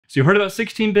So you heard about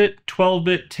 16-bit,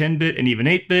 12-bit, 10-bit, and even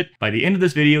 8-bit. By the end of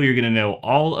this video, you're gonna know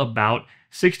all about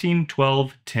 16,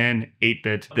 12, 10,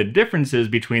 8-bit, the differences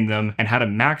between them, and how to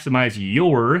maximize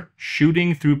your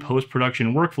shooting through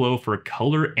post-production workflow for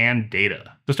color and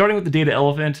data. So starting with the data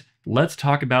elephant, let's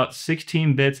talk about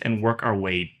 16 bits and work our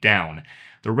way down.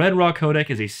 The Redraw codec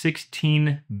is a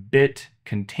 16-bit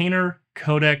container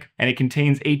codec, and it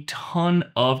contains a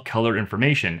ton of color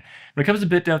information. When it comes to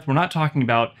bit depth, we're not talking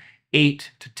about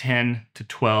 8 to 10 to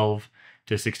 12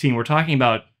 to 16. We're talking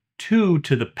about 2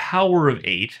 to the power of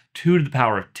 8, 2 to the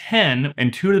power of 10,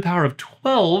 and 2 to the power of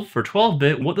 12 for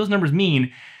 12-bit. What those numbers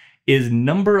mean is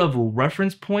number of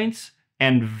reference points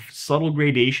and subtle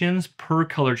gradations per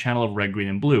color channel of red, green,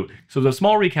 and blue. So there's a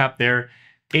small recap there.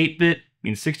 8-bit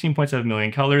means 16.7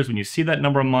 million colors. When you see that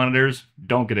number on monitors,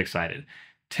 don't get excited.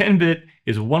 10-bit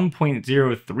is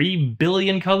 1.03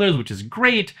 billion colors, which is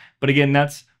great, but again,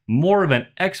 that's more of an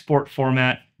export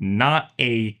format, not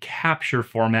a capture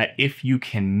format if you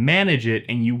can manage it,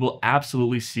 and you will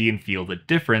absolutely see and feel the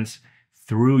difference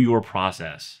through your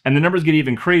process. And the numbers get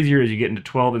even crazier as you get into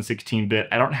 12 and 16-bit.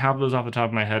 I don't have those off the top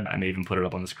of my head. I may even put it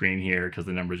up on the screen here because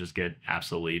the numbers just get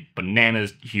absolutely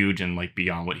bananas huge and like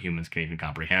beyond what humans can even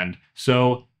comprehend.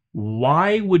 So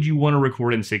why would you want to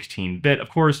record in 16-bit? Of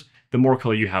course, the more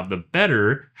color you have, the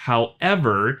better.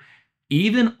 However,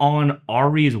 even on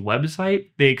RE's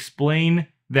website, they explain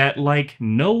that like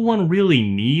no one really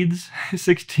needs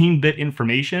 16-bit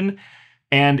information,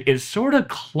 and it's sort of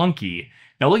clunky.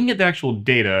 Now looking at the actual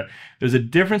data, there's a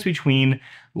difference between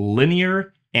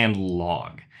linear and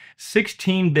log.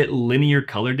 16-bit linear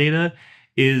color data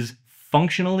is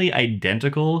functionally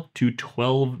identical to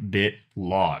 12-bit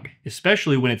log,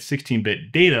 especially when it's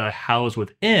 16-bit data housed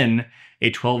within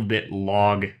a 12-bit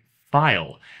log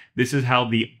file. This is how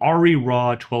the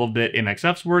RE-RAW 12-bit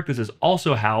MXFs work. This is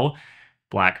also how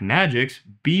Blackmagic's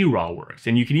BRAW works.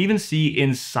 And you can even see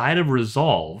inside of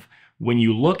Resolve, when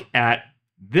you look at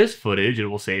this footage, it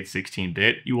will say it's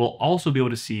 16-bit. You will also be able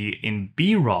to see in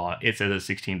BRAW, it says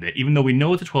it's 16-bit. Even though we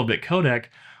know it's a 12-bit codec,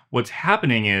 what's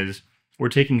happening is we're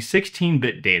taking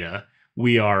 16-bit data,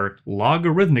 we are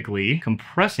logarithmically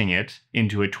compressing it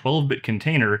into a 12-bit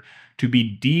container to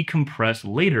be decompressed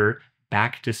later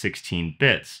back to 16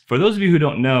 bits. For those of you who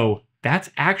don't know, that's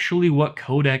actually what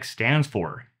codec stands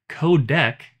for.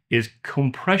 Codec is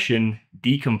compression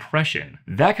decompression.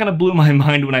 That kind of blew my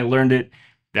mind when I learned it.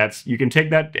 You can take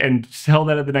that and sell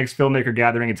that at the next filmmaker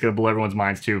gathering. It's gonna blow everyone's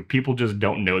minds too. People just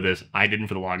don't know this. I didn't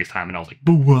for the longest time, and I was like,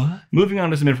 but what? Moving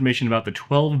on to some information about the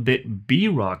 12-bit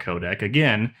BRAW codec.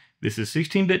 Again, this is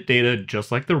 16-bit data just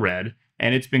like the red,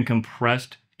 and it's been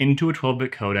compressed into a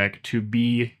 12-bit codec to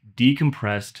be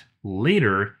decompressed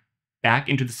later back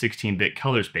into the 16-bit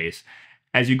color space.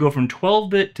 As you go from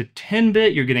 12-bit to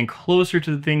 10-bit, you're getting closer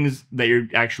to the things that you're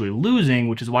actually losing,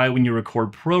 which is why when you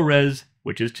record ProRes,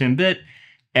 which is 10-bit,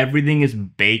 everything is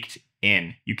baked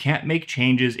in. You can't make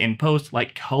changes in post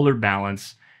like color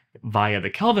balance via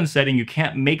the Kelvin setting. You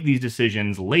can't make these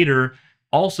decisions later.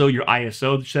 Also, your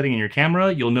ISO setting in your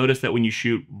camera, you'll notice that when you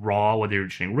shoot RAW, whether you're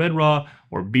shooting Redraw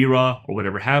or BRAW or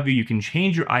whatever have you, you can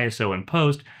change your ISO in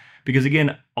post because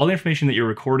again, all the information that you're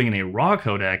recording in a RAW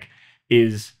codec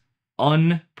is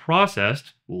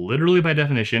unprocessed, literally by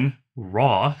definition,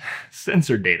 raw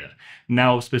sensor data.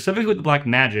 Now, specifically with the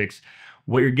Blackmagics,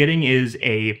 what you're getting is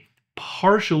a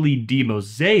partially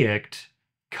demosaiced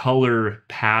color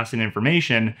pass and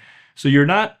information. So you're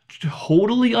not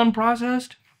totally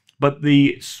unprocessed, but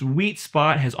the sweet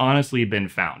spot has honestly been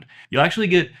found. You'll actually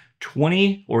get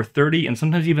 20 or 30 and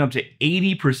sometimes even up to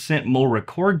 80% more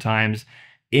record times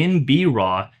in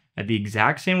BRAW at the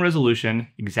exact same resolution,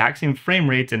 exact same frame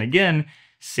rates, and again,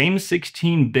 same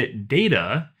 16-bit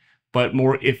data, but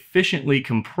more efficiently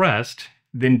compressed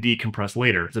than decompressed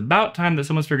later. It's about time that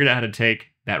someone's figured out how to take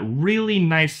that really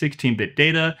nice 16-bit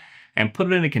data and put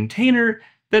it in a container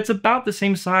that's about the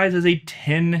same size as a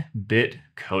 10-bit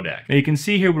codec. Now you can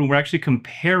see here when we're actually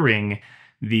comparing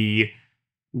the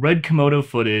red Komodo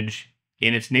footage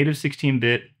in its native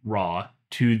 16-bit RAW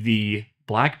to the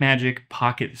Blackmagic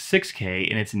Pocket 6K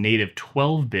in its native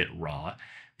 12-bit RAW,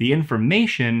 the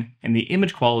information and the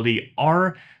image quality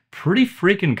are pretty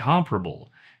freaking comparable.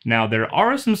 Now, there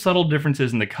are some subtle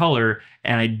differences in the color,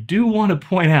 and I do want to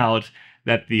point out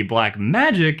that the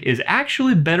Blackmagic is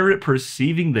actually better at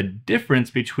perceiving the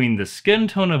difference between the skin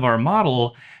tone of our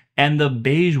model and the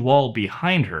beige wall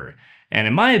behind her. And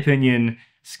in my opinion,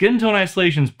 skin tone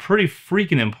isolation is pretty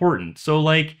freaking important. So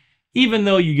like, even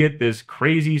though you get this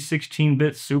crazy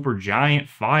 16-bit super giant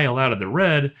file out of the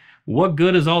red, what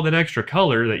good is all that extra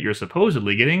color that you're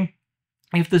supposedly getting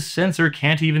if the sensor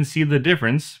can't even see the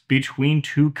difference between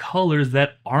two colors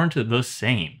that aren't the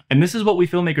same? And this is what we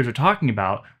filmmakers are talking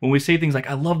about when we say things like,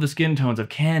 I love the skin tones of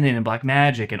Canon and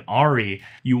Blackmagic and ARRI.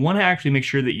 You want to actually make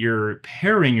sure that you're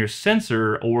pairing your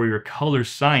sensor or your color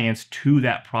science to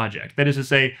that project. That is to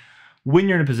say, when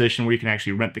you're in a position where you can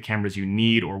actually rent the cameras you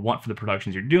need or want for the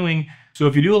productions you're doing. So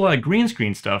if you do a lot of green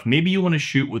screen stuff, maybe you want to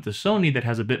shoot with the Sony that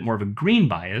has a bit more of a green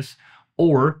bias,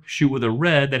 or shoot with a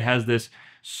red that has this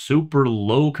super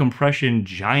low compression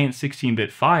giant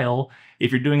 16-bit file.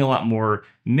 If you're doing a lot more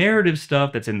narrative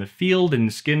stuff that's in the field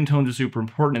and skin tones are super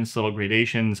important and subtle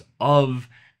gradations of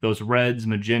those reds,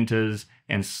 magentas,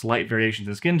 and slight variations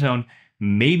in skin tone,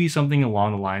 maybe something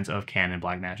along the lines of Canon,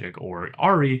 Blackmagic, or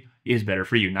ARRI is better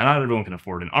for you. Now, not everyone can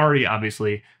afford an ARRI,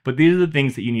 obviously, but these are the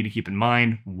things that you need to keep in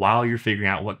mind while you're figuring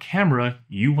out what camera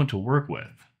you want to work with.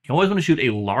 You always want to shoot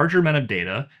a larger amount of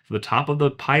data for the top of the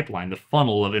pipeline, the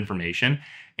funnel of information,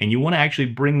 and you want to actually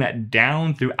bring that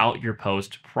down throughout your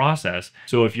post process.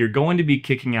 So if you're going to be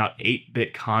kicking out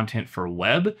 8-bit content for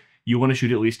web, you want to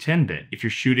shoot at least 10-bit. If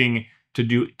you're shooting to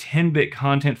do 10-bit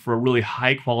content for a really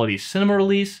high quality cinema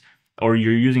release, or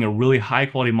you're using a really high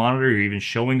quality monitor, you're even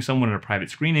showing someone in a private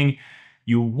screening,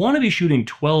 you want to be shooting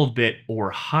 12-bit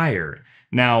or higher.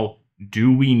 Now,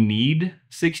 do we need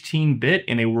 16-bit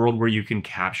in a world where you can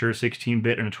capture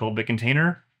 16-bit in a 12-bit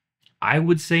container? I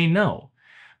would say no.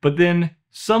 But then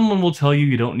someone will tell you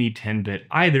you don't need 10-bit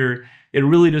either. It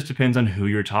really just depends on who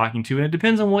you're talking to, and it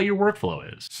depends on what your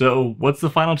workflow is. So what's the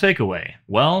final takeaway?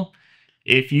 Well,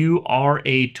 if you are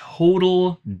a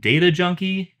total data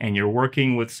junkie and you're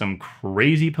working with some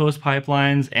crazy post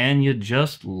pipelines and you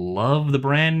just love the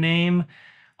brand name,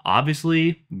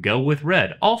 obviously go with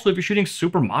red. Also, if you're shooting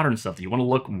super modern stuff that you want to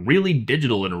look really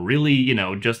digital and really, you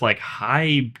know, just like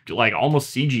high, like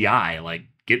almost CGI, like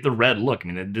get the red look. I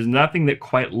mean, there's nothing that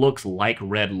quite looks like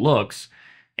red looks.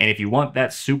 And if you want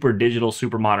that super digital,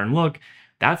 super modern look,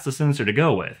 that's the sensor to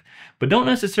go with. But don't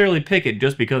necessarily pick it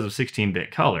just because of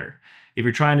 16-bit color. If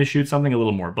you're trying to shoot something a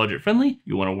little more budget friendly,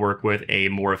 you want to work with a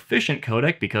more efficient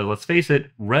codec because let's face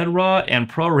it, Redraw and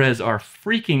ProRes are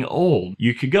freaking old.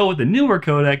 You could go with a newer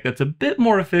codec that's a bit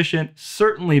more efficient,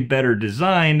 certainly better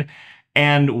designed,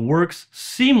 and works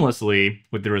seamlessly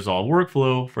with the Resolve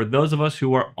workflow for those of us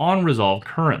who are on Resolve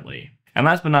currently. And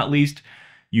last but not least,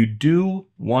 you do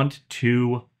want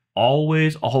to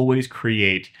always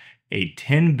create a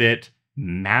 10-bit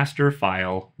master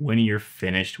file when you're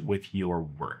finished with your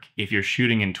work. If you're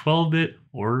shooting in 12-bit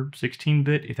or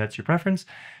 16-bit, if that's your preference,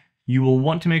 you will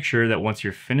want to make sure that once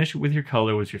you're finished with your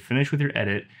color, once you're finished with your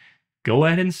edit, go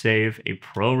ahead and save a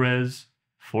ProRes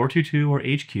 422 or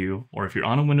HQ, or if you're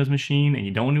on a Windows machine and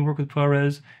you don't want to work with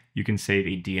ProRes, you can save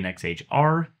a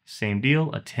DNxHR, same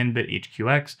deal, a 10-bit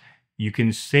HQX. You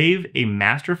can save a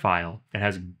master file that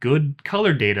has good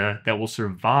color data that will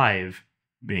survive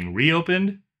being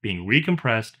reopened, being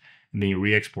recompressed, and being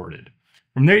re-exported.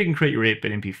 From there, you can create your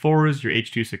 8-bit MP4s, your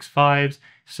H.265s,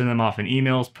 send them off in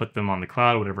emails, put them on the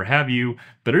cloud, whatever have you.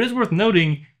 But it is worth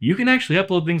noting, you can actually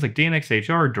upload things like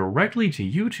DNxHR directly to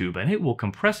YouTube, and it will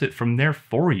compress it from there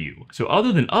for you. So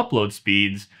other than upload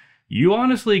speeds, you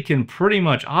honestly can pretty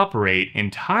much operate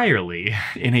entirely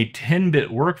in a 10-bit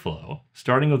workflow,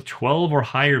 starting with 12 or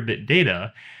higher bit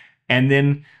data, and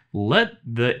then let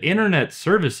the internet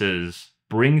services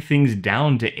bring things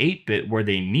down to 8-bit where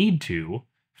they need to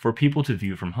for people to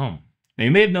view from home. Now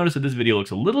you may have noticed that this video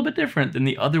looks a little bit different than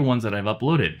the other ones that I've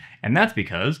uploaded, and that's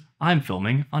because I'm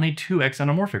filming on a 2x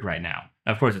Anamorphic right now.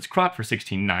 Of course, it's cropped for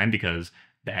 16:9 because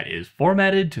that is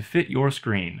formatted to fit your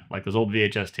screen, like those old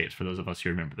VHS tapes for those of us who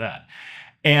remember that.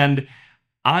 And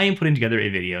I am putting together a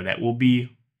video that will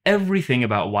be everything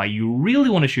about why you really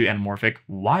want to shoot anamorphic,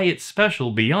 why it's special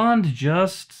beyond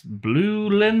just blue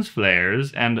lens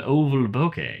flares and oval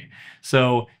bokeh.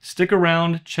 So stick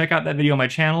around, check out that video on my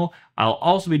channel. I'll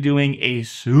also be doing a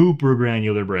super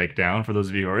granular breakdown for those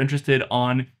of you who are interested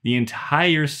on the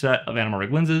entire set of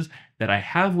anamorphic lenses that I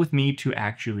have with me to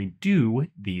actually do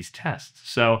these tests.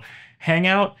 So hang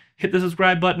out, hit the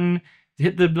subscribe button,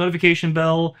 hit the notification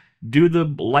bell, do the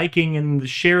liking and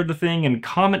share the thing, and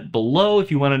comment below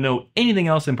if you want to know anything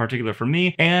else in particular from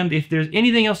me. And if there's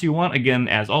anything else you want, again,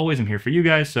 as always, I'm here for you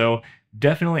guys, so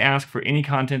definitely ask for any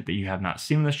content that you have not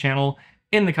seen on this channel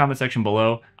in the comment section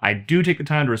below. I do take the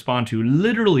time to respond to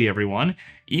literally everyone,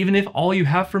 even if all you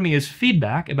have for me is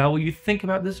feedback about what you think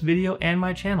about this video and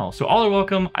my channel. So all are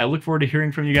welcome. I look forward to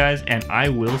hearing from you guys, and I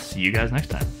will see you guys next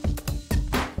time.